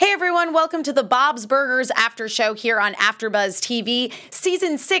everyone. Welcome to the Bob's Burgers After Show here on AfterBuzz TV.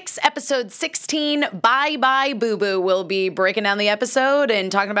 Season 6, Episode 16, Bye Bye Boo Boo. We'll be breaking down the episode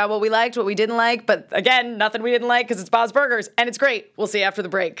and talking about what we liked, what we didn't like. But again, nothing we didn't like because it's Bob's Burgers, and it's great. We'll see you after the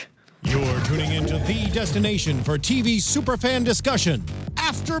break. You're tuning into the destination for TV superfan discussion,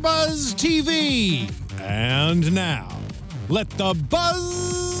 AfterBuzz TV. And now, let the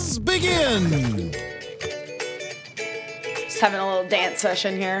buzz begin. Just having a little dance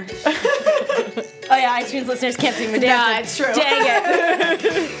session here. Oh yeah, iTunes listeners can't see me dancing. Yeah, it's true. Dang it.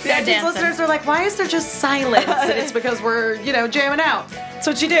 The iTunes listeners are like, why is there just silence? And it's because we're, jamming out. That's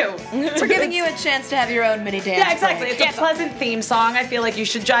what you do. We're giving you a chance to have your own mini dance. Yeah, exactly. break. It's a pleasant theme song. I feel like you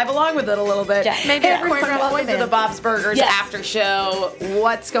should jive along with it a little bit. Yeah, maybe hey, a everyone, choreographed welcome boy to the band. Bob's Burgers Yes. After Show.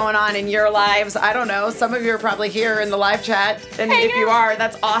 What's going on in your lives? I don't know. Some of you are probably here in the live chat. And if you are,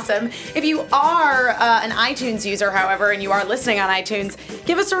 that's awesome. If you are an iTunes user, however, and you are listening on iTunes,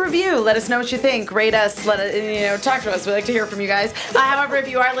 give us a review. Let us know what you think. Rate us. Let us, talk to us. We like to hear from you guys. However, if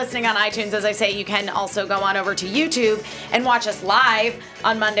you are listening on iTunes, as I say, you can also go on over to YouTube and watch us live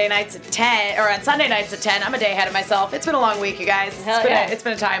on Monday nights at 10, or on Sunday nights at 10. I'm a day ahead of myself. It's been a long week, you guys. It's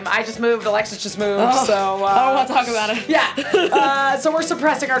been a time. I just moved. Alexis just moved. I So don't want to talk about it. yeah. So we're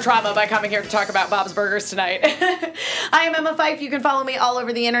suppressing our trauma by coming here to talk about Bob's Burgers tonight. I am Emma Fife. You can follow me all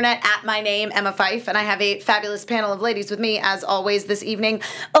over the internet at my name, Emma Fife, and I have a fabulous panel of ladies with me, as always, this evening.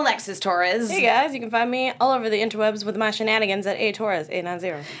 Alexis Torres. Hey guys, you can find me all over the interwebs with my shenanigans at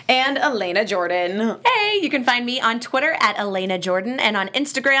atorres890. And Elena Jordan. Hey, you can find me on Twitter at Elena Jordan and on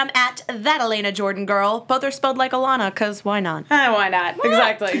Instagram at that Elena Jordan girl. Both are spelled like Alana, because why not? Why not?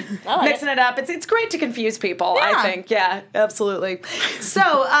 Exactly. I like Mixing it up. It's great to confuse people, I Yeah. think. Yeah, absolutely. So,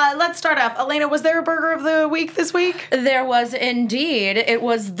 let's start off. Elena, was there a burger of the week this week? There was indeed. It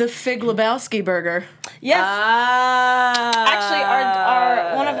was the Fig Lebowski burger. Yes. Actually, Actually,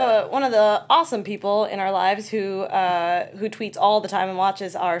 our one of the awesome people in our lives who tweets all the time and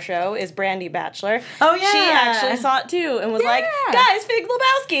watches our show is Brandy Batchelor. Oh, yeah. She actually saw it too and was like, Yeah. "Guys, Fig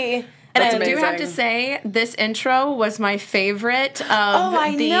Lebowski." And That's I do have amazing. to say, this intro was my favorite of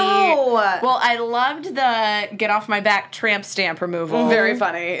I know. Well, I loved the get off my back tramp stamp removal. Very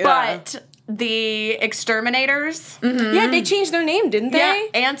funny. Yeah. But the exterminators, Yeah, they changed their name, didn't they?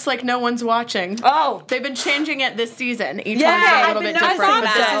 ants like no one's watching. Oh. They've been changing it this season. Each Yeah, one's been a I've little been bit noticing different,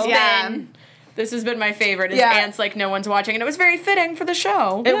 but that. Yeah. this has been my favorite. Is Yeah. ants like no one's watching, and it was very fitting for the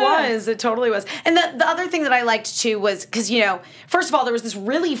show. It was. It totally was. And the other thing that I liked too was because first of all, there was this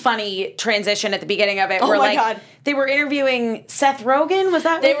really funny transition at the beginning of it where my God. they were interviewing Seth Rogen. Was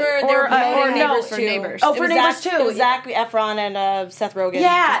that They were promoting no, Neighbors for too. Neighbors. Oh, for It was Neighbors Zac- too. It was Zac Efron and Seth Rogen.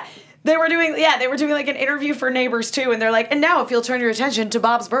 Yeah. They were doing like an interview for Neighbors too, and they're like, and now if you'll turn your attention to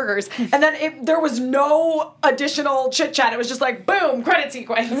Bob's Burgers, and then there was no additional chit chat. It was just like boom, credit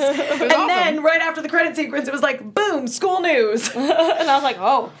sequence, and awesome. then right after the credit sequence, it was like boom, school news And I was like,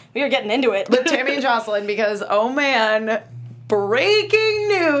 oh, we are getting into it. with Tammy and Jocelyn because oh man, breaking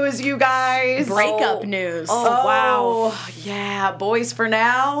news, you guys, Breakup news. Oh, wow. Oh, yeah, Boys for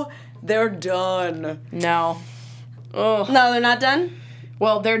Now, they're done. No. Oh. No, they're not done?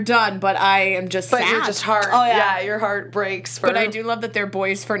 Well, they're done, but I am just But sad. you're just heart. Oh, yeah. Your heart breaks. For But I do love that they're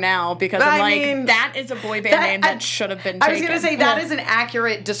boys for now because I I'm like, mean, that is a boy band name that should have been taken. I was gonna say that is an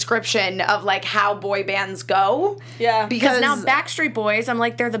accurate description of like how boy bands go. Yeah. Because Because now Backstreet Boys, I'm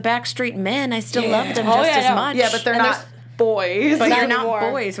like, they're the Backstreet Men. I still love them Oh, just yeah, as I know. much. yeah, but they're And not there's- boys. But Not you're not anymore.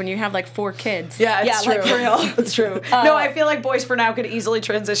 boys when you have like 4 kids. yeah, it's Yeah, true. like, for real. It's true. No, I feel like Boys for Now could easily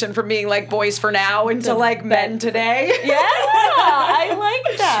transition from being like Boys for Now into like Men Today. Yeah, I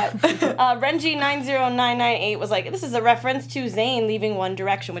like that. Renji90998 was like, this is a reference to Zayn leaving One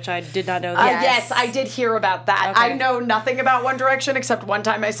Direction, which I did not know that. Yes, I did hear about that. Okay. I know nothing about One Direction except one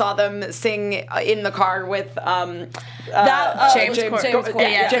time I saw them sing in the car with James Corden. Corden.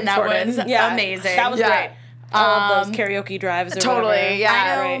 Yeah, James that Corden. was Yeah, amazing. That was Yeah. great. All of those karaoke drives. Or Totally, whatever. yeah.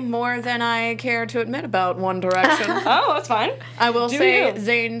 I know Right. more than I care to admit about One Direction. Oh, that's fine. I will Do say you?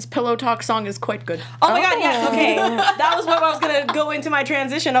 Zayn's Pillow Talk song is quite good. Oh my god, yes, okay. That was what I was gonna go into my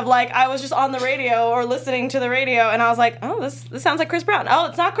transition of like I was just on the radio or listening to the radio and I was like, oh, this sounds like Chris Brown. Oh,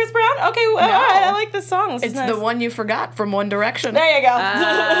 it's not Chris Brown? Okay, well, all right, I like this song. This It's is nice. the one you forgot from One Direction. There you go.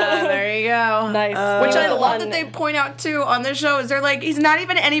 There you go. Nice. Which I The love one- that they point out too on the show is they're like, he's not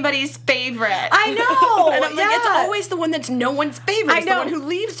even anybody's favorite. I know. And I'm like, it's yeah. always the one that's no one's favorite. I It's the know. one who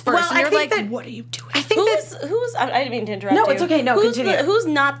leaves first. Well, and I you're think like, that- what are you doing? I think who's I didn't mean to interrupt you. No, it's okay. No, continue. Who's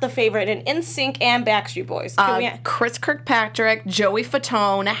not the favorite in NSYNC and Backstreet Boys? Chris Kirkpatrick, Joey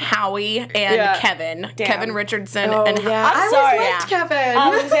Fatone, Howie, and Kevin. Damn. Kevin Richardson. Oh, and yeah. I'm I sorry. always liked Kevin. I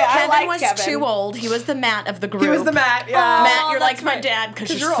was gonna say, I Kevin like was Kevin. too old. He was the Matt of the group. He was the Matt. Yeah. Matt, you're that's like my right. dad because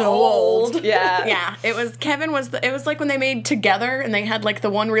 'Cause you're you're so old. old. Yeah. Yeah. It was Kevin was it was like when they made Together and they had like the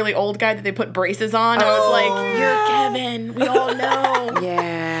one really old guy that they put braces on. It was like, you're Kevin. We all know.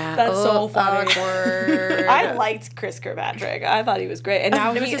 Yeah. That's so funny. Awkward. I liked Chris Kirkpatrick. I thought he was great. And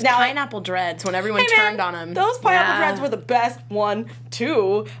now It was his now pineapple dreads when everyone Hey, man, turned on him. Those pineapple Yeah. dreads were the best. 1,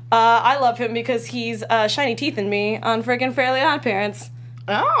 2. I love him because he's Shiny Teeth in Me on friggin' Fairly Odd Parents.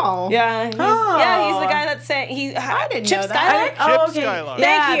 Oh. Yeah, he's the guy that sang. I didn't Chip know that. Skylark. Chip Skylark.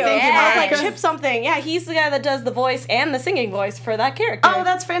 Thank you. Thank you, I was Mark. like Chip something. Yeah, he's the guy that does the voice and the singing voice for that character. Oh,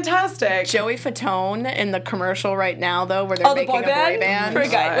 that's fantastic. Joey Fatone in the commercial right now though where they're the making boy a band. boy band. For a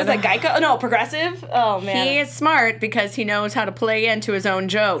guy. Was that Geico? Oh, no, Progressive. Oh man. He is smart because he knows how to play into his own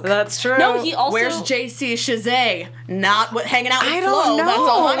joke. That's true. No, he also. Where's JC Chazet? Not hanging out with I Flo. don't know. That's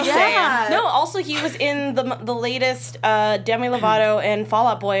all I'm Yeah. saying. No, also he was in the latest Demi Lovato and Fall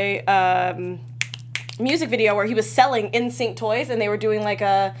Out Boy music video where he was selling NSYNC toys and they were doing like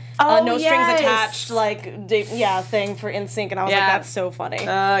a no strings yes. attached thing for NSYNC and I was like, Yeah. that's so funny.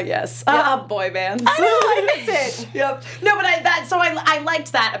 Yes. Boy bands. I miss it. Yep. No, but I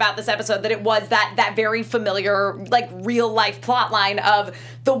liked that about this episode, that it was that very familiar, like, real life plot line of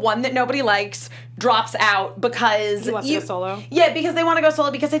the one that nobody likes drops out because He wants to go solo. Yeah, because they want to go solo,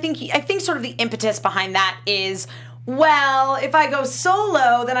 because I think sort of the impetus behind that is, well, if I go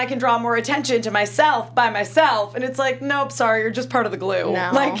solo, then I can draw more attention to myself by myself. And it's like, nope, sorry, you're just part of the glue. No.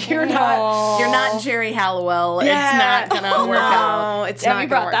 Like, you're not. You're not Jerry Halliwell. Yeah. It's not gonna work out. No, it's Yeah, not we gonna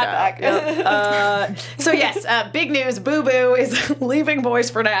brought work that out. back. So yes, big news. Boo Boo is leaving Boys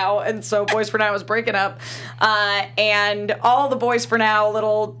for Now, and so Boys for Now is breaking up, and all the Boys for Now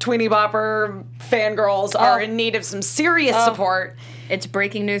little tweeny bopper fangirls are in need of some serious support. It's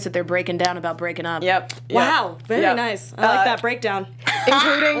breaking news that they're breaking down about breaking up. Yep. Wow, very Yep. nice. I like that breakdown.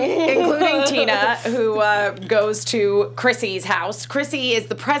 including Tina, who goes to Chrissy's house. Chrissy is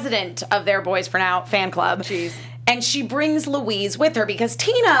the president of their Boys for Now fan club. Jeez. And she brings Louise with her because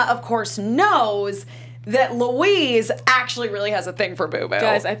Tina, of course, knows that Louise actually really has a thing for Boo Boo.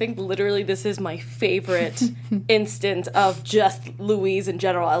 Guys, I think literally this is my favorite instance of just Louise in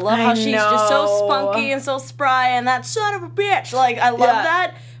general. I love how she's just so know. spunky and so spry and that son of a bitch. Like, I love Yeah.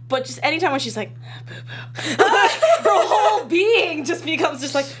 that. But just anytime when she's like, Boo Boo, her whole being just becomes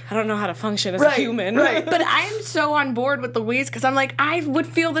just like, I don't know how to function as a human. right. But I am so on board with Louise because I'm like, I would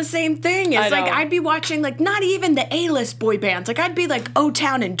feel the same thing. It's I like know. I'd be watching like not even the A-list boy bands. Like I'd be like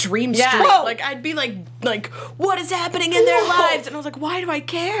O-Town and Dream Yeah. Street. Whoa. Like I'd be like what is happening in their lives? And I was like, why do I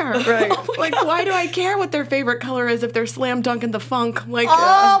care? Right. Like why do I care what their favorite color is if they're slam dunking the funk? Like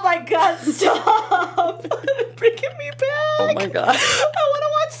Oh my god, stop. Bringing me back. Oh my God. I want to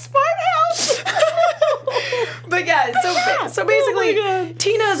watch Smart House. But yeah, so basically, Oh my God.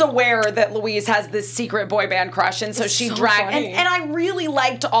 Tina is aware that Louise has this secret boy band crush, and so she so dragged. funny. And I really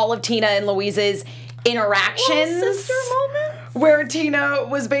liked all of Tina and Louise's interactions, sister moments. where Tina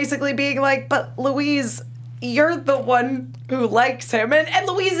was basically being like, "But Louise, you're the one who likes him," and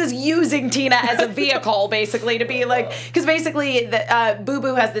Louise is using Tina as a vehicle, basically, to be like, because basically, Boo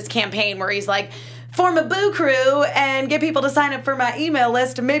Boo has this campaign where he's like, form a Boo crew and get people to sign up for my email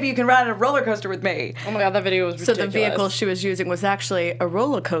list, and maybe you can ride on a roller coaster with me. Oh my god, that video was so ridiculous. the vehicle she was using was actually a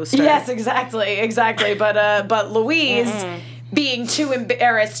roller coaster. Yes, exactly. But Louise, being too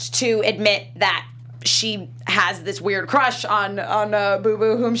embarrassed to admit that she has this weird crush on Boo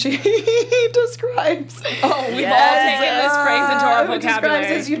Boo, whom she describes. Oh, we've all taken this phrase into our who describes vocabulary.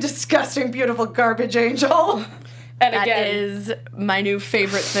 as you disgusting, beautiful garbage angel. And That again, is my new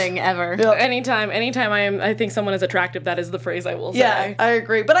favorite thing ever. anytime I think someone is attractive, that is the phrase I will say. Yeah, I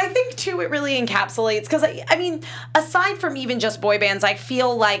agree. But I think, too, it really encapsulates, because, I mean, aside from even just boy bands, I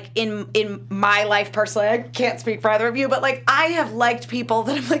feel like in my life personally, I can't speak for either of you, but, like, I have liked people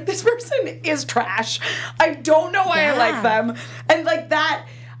that I'm like, this person is trash. I don't know why I like Yeah. them. And, like, that...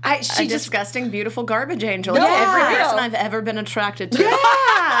 She A just disgusting, beautiful garbage angel. Yeah. It's every Yeah. person I've ever been attracted to.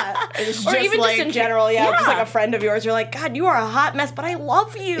 yeah, It's Or even like- just in general, yeah, just Yeah. like a friend of yours, you're like, God, you are a hot mess, but I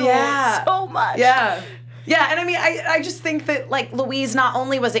love you Yeah. so much. yeah, and I mean, I just think that, like, Louise, not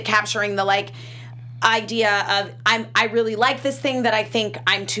only was it capturing the, like, idea of I really like this thing that I think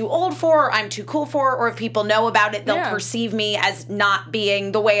I'm too old for, or I'm too cool for, or if people know about it, they'll Yeah. perceive me as not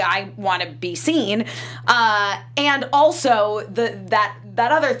being the way I want to be seen, and also that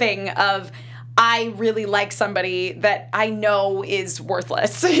other thing of I really like somebody that I know is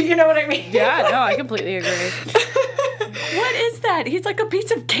worthless. You know what I mean? Yeah, no, I completely agree. What is that? He's like a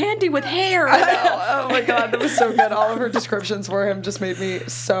piece of candy with hair. Oh my god, that was so good. All of her descriptions for him just made me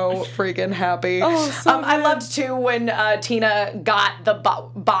so freaking happy. Oh, so I loved too when Tina got the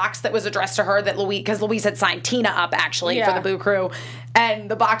box that was addressed to her that because Louise had signed Tina up actually for the Boo Crew, and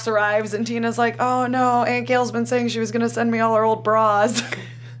the box arrives and Tina's like, "Oh no, Aunt Gail's been saying she was gonna send me all her old bras."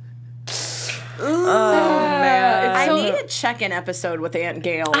 Oh man, I need a check-in episode with Aunt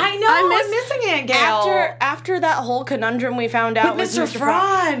Gail. I know. I'm missing Aunt Gail. After that whole conundrum we found out with Mr.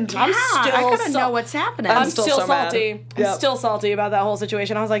 Frond. I'm still I gotta know what's happening. I'm still still so mad. salty. Yep. I'm still salty about that whole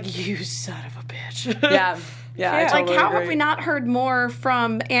situation. I was like, you son of a bitch. Yeah. Yeah, I totally how agree. have we not heard more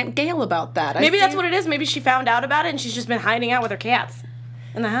from Aunt Gail about that? Maybe that's what it is. Maybe she found out about it and she's just been hiding out with her cats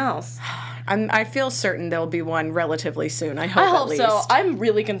in the house. I feel certain there'll be one relatively soon. I hope. I hope at least. so. I'm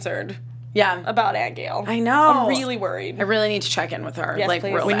really concerned Yeah. about Aunt Gail. I know. I'm really worried. I really need to check in with her. Yes, like,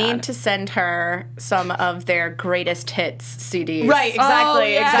 please. real We bad. need to send her some of their greatest hits CDs. Right,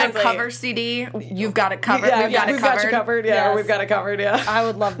 exactly, yeah. exactly. The cover CD. You've got it covered. Yeah, we've got it we've covered. got you covered. Yeah, Yes. we've got it covered. Yeah. I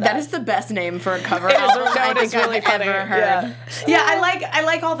would love that. That is the best name for a cover It is, album no, I it is think really I've funny. ever heard. Yeah, I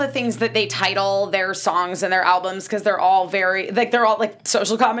like all the things that they title their songs and their albums because they're all they're all like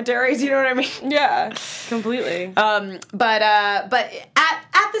social commentaries. You know what I mean? Yeah, completely. But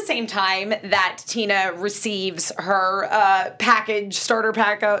at the same time that Tina receives her starter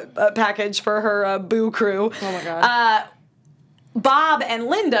package for her Boo Crew. Oh my God. Bob and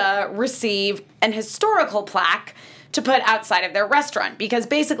Linda receive an historical plaque to put outside of their restaurant because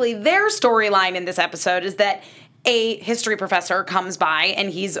basically their storyline in this episode is that a history professor comes by and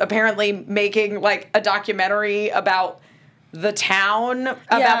he's apparently making like a documentary about the town,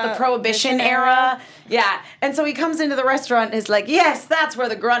 about the Prohibition era. Yeah. And so he comes into the restaurant and is like, yes, that's where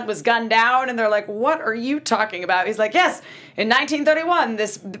the grunt was gunned down. And they're like, what are you talking about? He's like, yes, in 1931,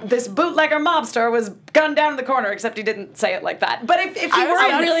 this bootlegger mobster was gunned down in the corner, except he didn't say it like that. But if he were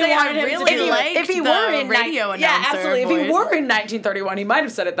if he were in radio announcer. Yeah, absolutely. Voice. If he were in 1931, he might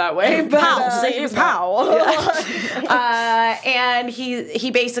have said it that way. But, and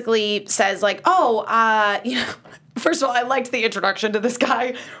he basically says like, you know, first of all, I liked the introduction to this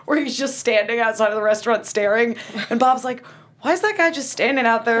guy where he's just standing outside of the restaurant staring. And Bob's like, why is that guy just standing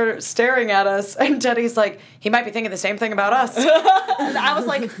out there staring at us? And Teddy's like, he might be thinking the same thing about us. And I was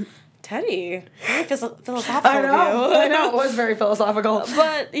like, Teddy, very philosophical. I know. It was very philosophical.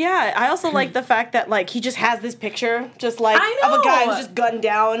 But yeah, I also like the fact that like he just has this picture, just like I know. of a guy who's just gunned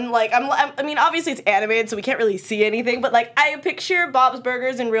down. Like I mean, obviously it's animated, so we can't really see anything. But like I picture Bob's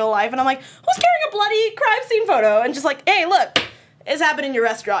Burgers in real life, and I'm like, who's carrying a bloody crime scene photo? And just like, hey, look, it's happened in your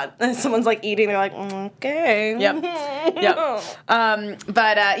restaurant. And someone's like eating. They're like, okay. Yep.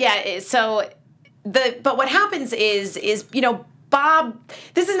 But what happens is you know, Bob,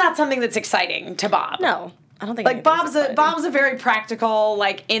 this is not something that's exciting to Bob. No, I don't think. Like Bob's a very practical,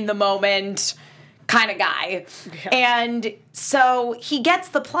 like in the moment kind of guy. Yeah. And so he gets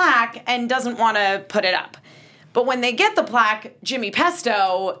the plaque and doesn't want to put it up. But when they get the plaque, Jimmy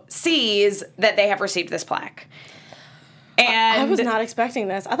Pesto sees that they have received this plaque. And I was not expecting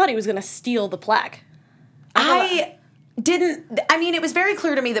this. I thought he was going to steal the plaque. It was very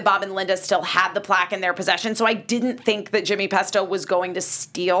clear to me that Bob and Linda still had the plaque in their possession, so I didn't think that Jimmy Pesto was going to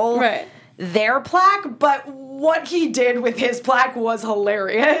steal their plaque, but what he did with his plaque was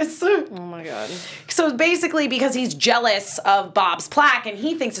hilarious. Oh my God. So basically, because he's jealous of Bob's plaque and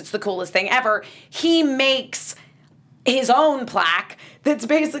he thinks it's the coolest thing ever, he makes his own plaque that's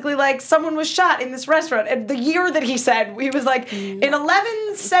basically like someone was shot in this restaurant. And the year that he said, he was like, in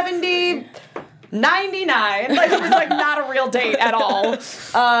 1170... 99, like it was like not a real date at all.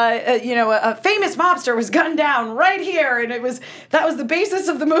 A famous mobster was gunned down right here, and that was the basis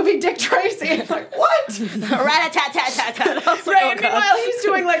of the movie Dick Tracy. I'm like, what? Rat-a-tat-tat-tat-tat. Right, and meanwhile he's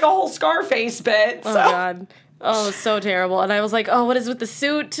doing like a whole Scarface bit. Oh God. Oh, so terrible. And I was like, oh, what is with the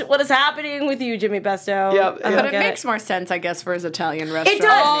suit? What is happening with you, Jimmy Pesto? Yep. But it makes more sense, I guess, for his Italian restaurant. It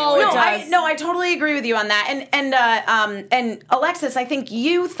does. Oh, I totally agree with you on that. And Alexis, I think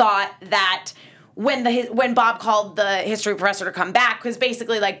you thought that when Bob called the history professor to come back, because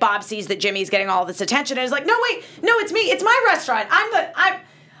basically like Bob sees that Jimmy's getting all this attention and is like, no, it's me, it's my restaurant. I'm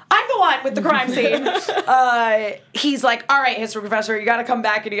the one with the crime scene. He's like, all right, history professor, you got to come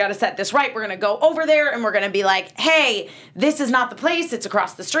back and you got to set this right. We're going to go over there and we're going to be like, hey, this is not the place. It's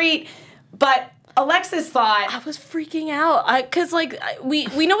across the street. But Alexis thought... I was freaking out because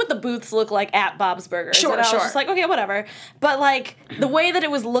we know what the booths look like at Bob's Burgers. Sure, and I was sure. just like, okay, whatever. But like the way that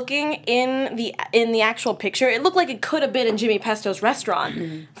it was looking in the actual picture, it looked like it could have been in Jimmy Pesto's restaurant.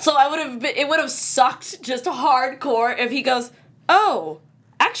 So it would have sucked just hardcore if he goes, oh,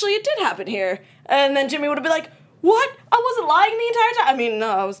 actually it did happen here, and then Jimmy would have been like, what? I wasn't lying the entire time. I mean, no,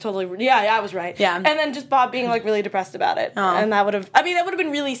 I was totally... Yeah, I was right. Yeah. And then just Bob being, like, really depressed about it. And that would have... I mean, that would have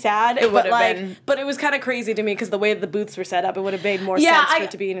been really sad. It would have been. But it was kind of crazy to me because the way the booths were set up, it would have made more sense for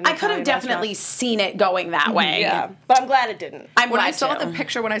it to be in an I could have Italian definitely restaurant. seen it going that way. Yeah. But I'm glad it didn't. I'm When glad I saw too. the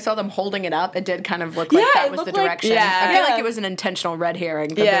picture, when I saw them holding it up, it did kind of look like Yeah, that it was the looked like- direction. Yeah. I feel Yeah. like it was an intentional red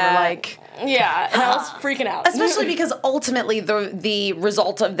herring. That Yeah. they were like, Yeah. And I was freaking out. Especially because ultimately the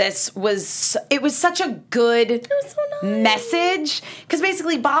result of this was such a good was so nice. message, because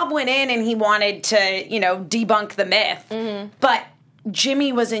basically Bob went in and he wanted to debunk the myth, but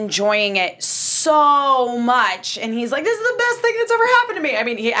Jimmy was enjoying it so much, and he's like, this is the best thing that's ever happened to me. I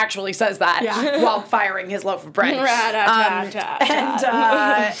mean, he actually says that while firing his loaf of bread.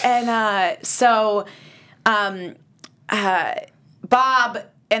 So Bob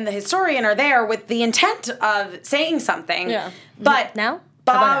and the historian are there with the intent of saying something. Yeah. But Now?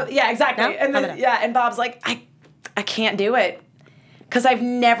 How Bob, about now? yeah, exactly. Now? And How then, about now? and Bob's like, I can't do it, because I've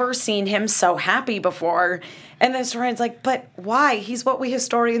never seen him so happy before. And the historian's like, but why? He's what we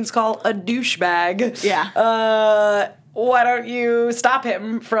historians call a douchebag. Yeah. Why don't you stop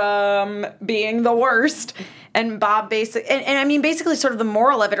him from being the worst? And Bob and I mean, basically sort of the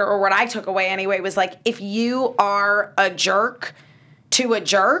moral of it, or what I took away anyway, was like, if you are a jerk to a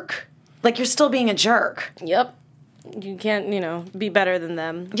jerk, like, you're still being a jerk. Yep. You can't, be better than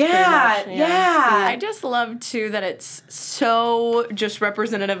them. Yeah, pretty much, yeah. I just love too that it's so just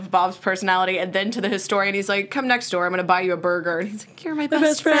representative of Bob's personality. And then to the historian, he's like, "Come next door. I'm gonna buy you a burger." And he's like, "You're my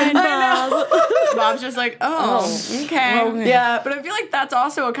best friend, Bob." Bob's just like, "Oh, okay." Yeah. But I feel like that's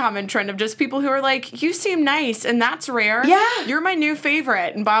also a common trend of just people who are like, "You seem nice, and that's rare. Yeah. You're my new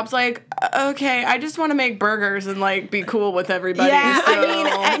favorite." And Bob's like, "Okay, I just want to make burgers and like be cool with everybody." Yeah, so.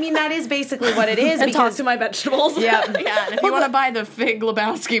 I mean that is basically what it is. And talk because to my vegetables. yeah, Yeah, and if you want to buy the Fig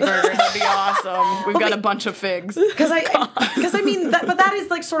Lebowski burger, that'd be awesome. We've got a bunch of figs. because I mean, but that is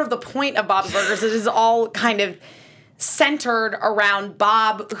like sort of the point of Bob's Burgers. It is all kind of centered around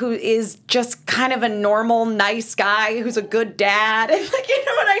Bob, who is just kind of a normal, nice guy who's a good dad, and like, you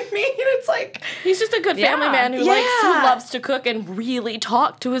know what I mean? It's like, He's just a good family Yeah. man who loves to cook and really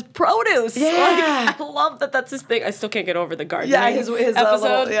talk to his produce. Yeah. Like, I love that that's his thing. I still can't get over the gardening yeah, his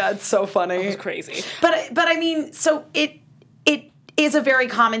episode. it's so funny. It's crazy. But I mean, so it is a very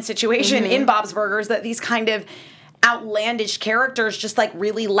common situation in Bob's Burgers that these kind of outlandish characters just like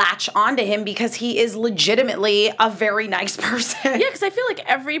really latch onto him because he is legitimately a very nice person. Yeah, because I feel like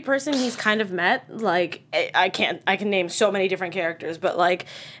every person he's kind of met, like I can name so many different characters, but like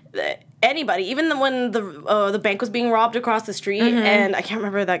anybody, even when the bank was being robbed across the street, and I can't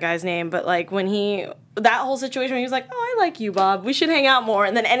remember that guy's name, but like when that whole situation, he was like, "Oh, I like you, Bob. We should hang out more."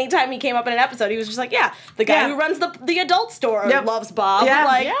 And then anytime he came up in an episode, he was just like, "Yeah, the guy who runs the adult store loves Bob." Yeah,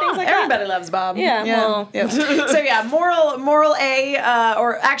 like things like everybody that. loves Bob. Yeah, well. So yeah, moral A,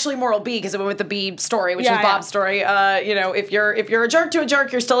 or actually moral B, because it went with the B story, which Yeah, is Bob's story. If you're a jerk to a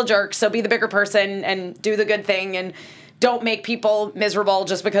jerk, you're still a jerk. So be the bigger person and do the good thing, and don't make people miserable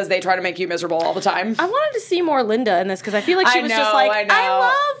just because they try to make you miserable all the time. I wanted to see more Linda in this because I feel like she I was know, just like, I know. I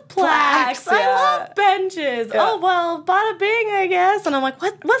love plaques, Plaques, yeah. I love benches. Yeah. Oh well, bada bing, I guess. And I'm like,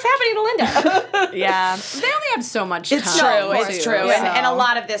 what's happening to Linda? Yeah, they only had so much time. It's true. It's true, Yeah. and a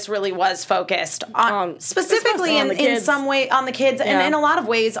lot of this really was focused on specifically on the in kids. some way on the kids, and Yeah. in a lot of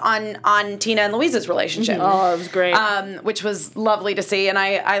ways on Tina and Louise's relationship. Oh, it was great. Which was lovely to see, and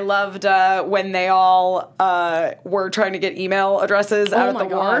I loved when they all were trying to get email addresses out at my the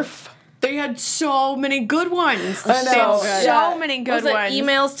God. wharf. They had so many good ones. I know. They had Yeah. so many good was it ones.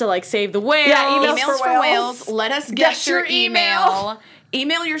 emails to like save the whale? Yeah, emails Emails for for whales. whales. Let us guess your email.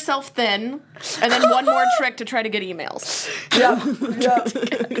 Email yourself thin, and then one more trick to try to get emails.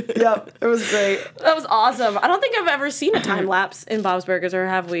 Yep. It was great. That was awesome. I don't think I've ever seen a time lapse in Bob's Burgers, or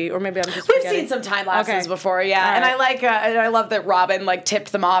have we? Or maybe I'm just We've forgetting. seen some time lapses Okay. before, yeah. All And I right. and I love that Robin like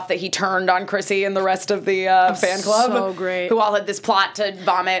tipped them off that he turned on Chrissy and the rest of the fan club, so great. who all had this plot to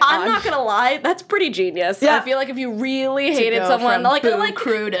vomit. I'm on. not gonna lie, that's pretty genius. Yeah. I feel like if you really hated Go someone, from like boo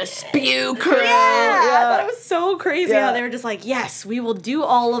crew to spew crew. I thought it was so crazy Yeah. how they were just like, yes, we will do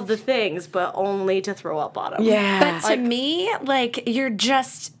all of the things, but only to throw up on them. Yeah. But to me, like, you're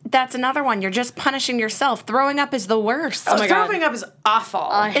just that's another one. You're just punishing yourself. Throwing up is the worst. Oh my God. Throwing up is awful.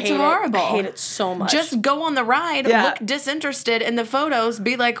 It's horrible. I hate it so much. Just go on the ride, Yeah. look disinterested in the photos,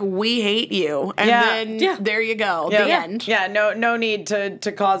 be like, we hate you. And Yeah. then Yeah. there you go. Yeah. The end. Yeah, no need to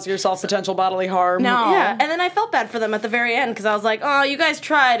cause yourself potential bodily harm. No. Yeah, and then I felt bad for them at the very end because I was like, oh, you guys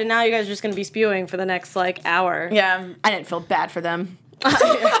tried, and now you guys are just going to be spewing for the next, hour. Yeah. I didn't feel bad for them.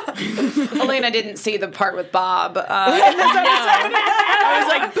 Elena didn't see the part with Bob. I was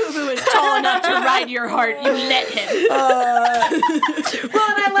like, Boo Boo is tall enough to ride your heart. You let him. Well,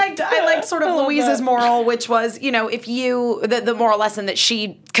 and I liked sort of Louise's moral, which was, if the moral lesson that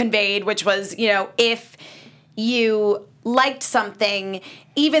she conveyed, which was, if you liked something,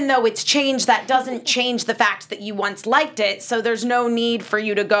 even though it's changed, that doesn't change the fact that you once liked it. So there's no need for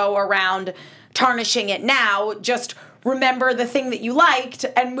you to go around tarnishing it now. Just remember the thing that you liked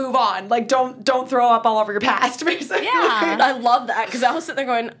and move on. Like, don't throw up all over your past, basically. Yeah. I love that because I was sitting there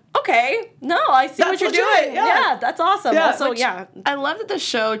going, okay, no, I see what That's you're legit, doing. yeah. That's awesome. Yeah, Also, which- yeah. I love that the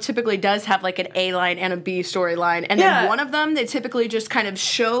show typically does have like an A line and a B storyline. And Yeah. then one of them, they typically just kind of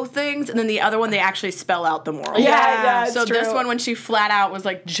show things. And then the other one, they actually spell out the moral. Yeah, it's So this true. one, when she flat out was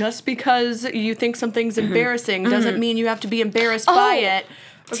like, just because you think something's embarrassing doesn't mean you have to be embarrassed by it.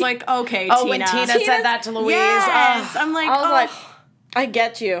 I was like, okay, Tina. Oh, when Tina said that to Louise. Yes. Oh. I'm like, I was oh. like, I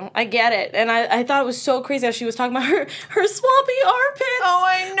get you. I get it. And I thought it was so crazy how she was talking about her swampy armpits. Oh,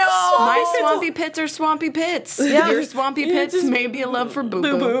 I know. My swampy pits are swampy pits. Yeah. Your swampy pits may be a love for Boo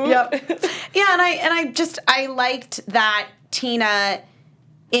Boo. Yep. Yeah, and I liked that Tina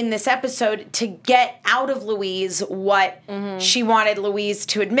in this episode to get out of Louise what she wanted Louise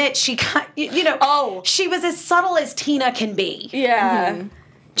to admit. She got, she was as subtle as Tina can be. Yeah.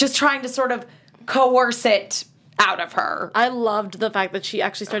 Just trying to sort of coerce it out of her. I loved the fact that she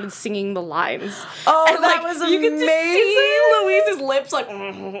actually started singing the lines. Oh, And, that was You could just see amazing. Louise's lips or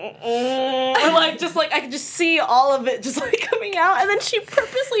I could just see all of it just coming out. And then she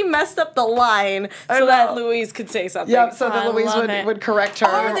purposely messed up the line so that Louise could say something. Yep, so that I Louise love it. would correct her.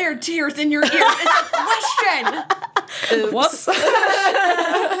 Are there tears in your ears? It's a question. Whoops.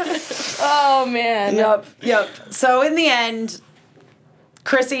 Oh man. Yep. So in the end,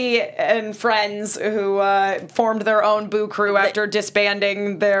 Chrissy and friends who formed their own Boo Crew after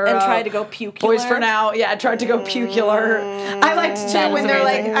disbanding their And tried to go pucular. Boys for Now, tried to go pucular. I liked too That when was they're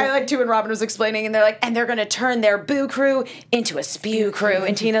amazing. like, I liked too when Robin was explaining, and they're like, and they're gonna turn their Boo Crew into a spew crew,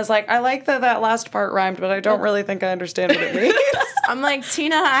 and Tina's like, I like that last part rhymed, but I don't really think I understand what it means. I'm like,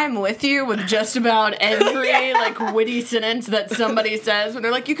 Tina, I'm with you with just about every witty sentence that somebody says when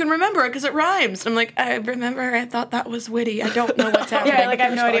they're like, you can remember it because it rhymes. I'm like, I remember. I thought that was witty. I don't know what's happening. I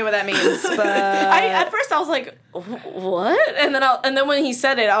have no idea what that means, but At first I was like, what? And then when he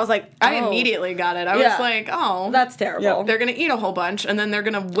said it, I was like, I oh, immediately got it. I Yeah. was like, oh, That's terrible. they're gonna eat a whole bunch and then they're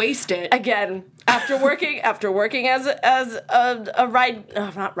gonna waste it. Again, after working as a ride,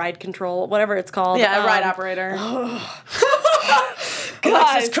 not ride control, whatever it's called. a ride operator.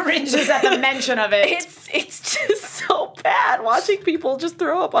 Guys, Alexis cringes at the mention of it. it's just so bad watching people just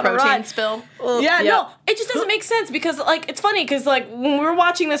throw up on a Protein ride. spill. Yeah, Yep. no, it just doesn't make sense because it's funny because when we're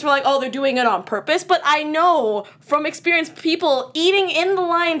watching this, we're like, oh, they're doing it on purpose. But I know from experience, people eating in the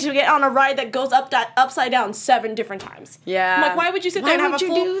line to get on a ride that goes upside down 7 different times. Yeah. I'm like, why would you sit there and Why have would a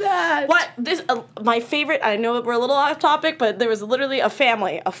you full? do that? What this? My favorite. I know that we're a little off topic, but there was literally a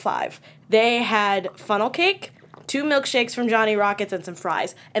family of 5. They had funnel cake, 2 milkshakes from Johnny Rockets, and some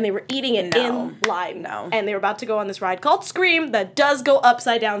fries, and they were eating it No. in line. No. And they were about to go on this ride called Scream that does go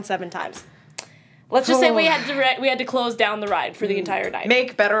upside down 7 times. Let's just say we had to close down the ride for the entire night.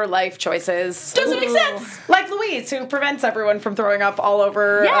 Make better life choices. Doesn't make sense. Like Louise, who prevents everyone from throwing up all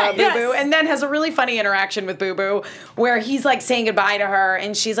over Yeah, Boo Boo, yes. and then has a really funny interaction with Boo Boo, where he's saying goodbye to her,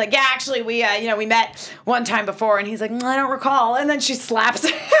 and she's like, "Yeah, actually, we met one time before," and he's like, "I don't recall," and then she slaps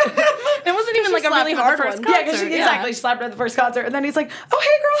him. It wasn't even a really hard one. Yeah, because exactly, she slapped her at the first concert, and then he's like, "Oh,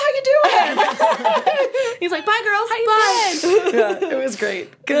 hey, girl, how you doing?" He's like, "Bye, girls. Bye." Yeah, it was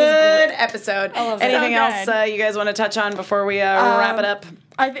great. Good episode. love it. Anything So else good. you guys want to touch on before we wrap it up?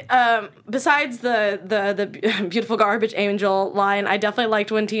 Besides the beautiful garbage angel line, I definitely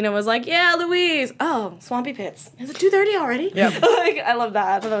liked when Tina was like, "Yeah, Louise. Oh, Swampy Pits. Is it 2:30 already?" Yep. I love that.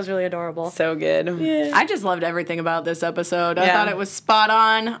 I thought that was really adorable. So good. I just loved everything about this episode. I Yeah. thought it was spot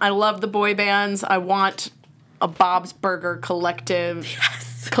on. I love the boy bands. I want a Bob's Burger collective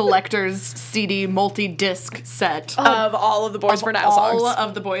collector's CD multi-disc set Of all of the Boys for Now all songs.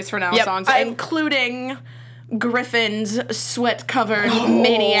 of the Boys for Now Yep. songs, I- including Griffin's sweat-covered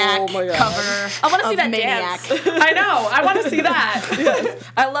maniac cover. I want to see of that Maniac. dance. I know. I want to see that.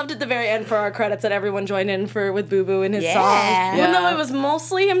 I loved at the very end for our credits that everyone joined in with Boo Boo in his Yeah. song. Even though Yeah. it was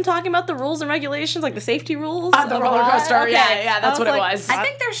mostly him talking about the rules and regulations, like the safety rules. On the of roller that. coaster. Okay. Yeah, that's what it was. I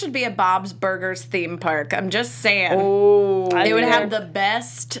think there should be a Bob's Burgers theme park. I'm just saying. Ooh. They would Yeah. have the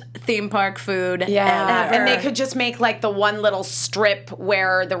best theme park food ever. And they could just make like the one little strip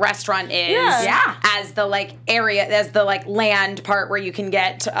where the restaurant is, Yeah. as the like area, as the like land part where you can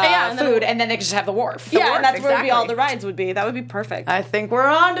get and then- food, and then they could just have the wharf. The Yeah, wharf, and that's where exactly. all the rides would be. That would be perfect. I think we're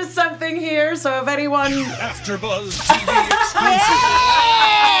on to something here. So if anyone, AfterBuzz TV exclusive.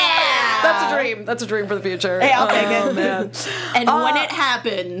 that's a dream. That's a dream for the future. Hey, I'll take it. Man. And when it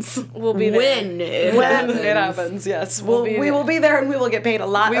happens, We'll be there. when it When happens, it happens, yes, We'll be we there. will be there, and we will get paid a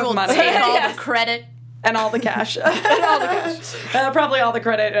lot we of will money. take all Yes. the credit. And all the cash. And all the cash. Probably all the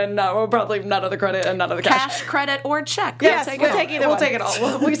credit, and probably none of the credit and none of the cash. Cash, credit, or check. Yes, We'll take we'll it all. take either We'll one. take it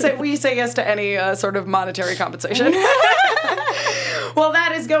all. We say yes to any sort of monetary compensation. Well,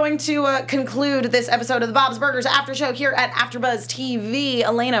 that is going to conclude this episode of the Bob's Burgers After Show here at AfterBuzz TV.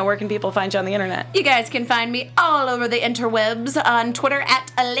 Elena, where can people find you on the internet? You guys can find me all over the interwebs on Twitter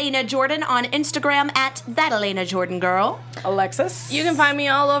at Elena Jordan, on Instagram at That Elena Jordan Girl. Alexis? You can find me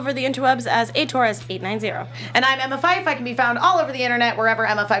all over the interwebs as atorres890. And I'm Emma Fife. I can be found all over the internet wherever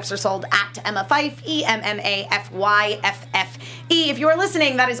Emma Fifes are sold at Emma Fife, EMMAFYFFE. If you are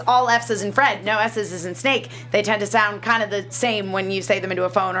listening, that is all F's as in Fred, no S's as in snake. They tend to sound kind of the same when you say them into a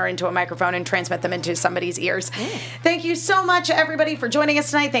phone or into a microphone and transmit them into somebody's ears. Thank you so much, everybody, for joining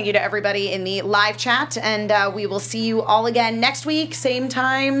us tonight. Thank you to everybody in the live chat. And we will see you all again next week, same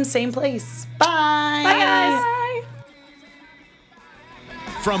time, same place. Bye. Bye, guys.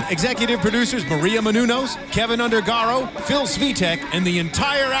 From executive producers Maria Menounos, Kevin Undergaro, Phil Svitek, and the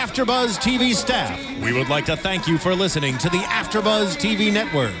entire AfterBuzz TV staff, we would like to thank you for listening to the AfterBuzz TV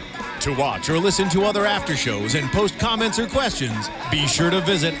network. To watch or listen to other after shows and post comments or questions, be sure to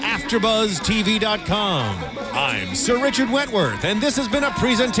visit AfterBuzzTV.com. I'm Sir Richard Wentworth, and this has been a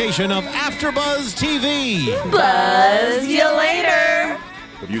presentation of AfterBuzz TV. Buzz you later.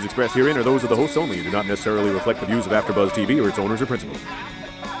 The views expressed herein are those of the hosts only and do not necessarily reflect the views of AfterBuzz TV or its owners or principals.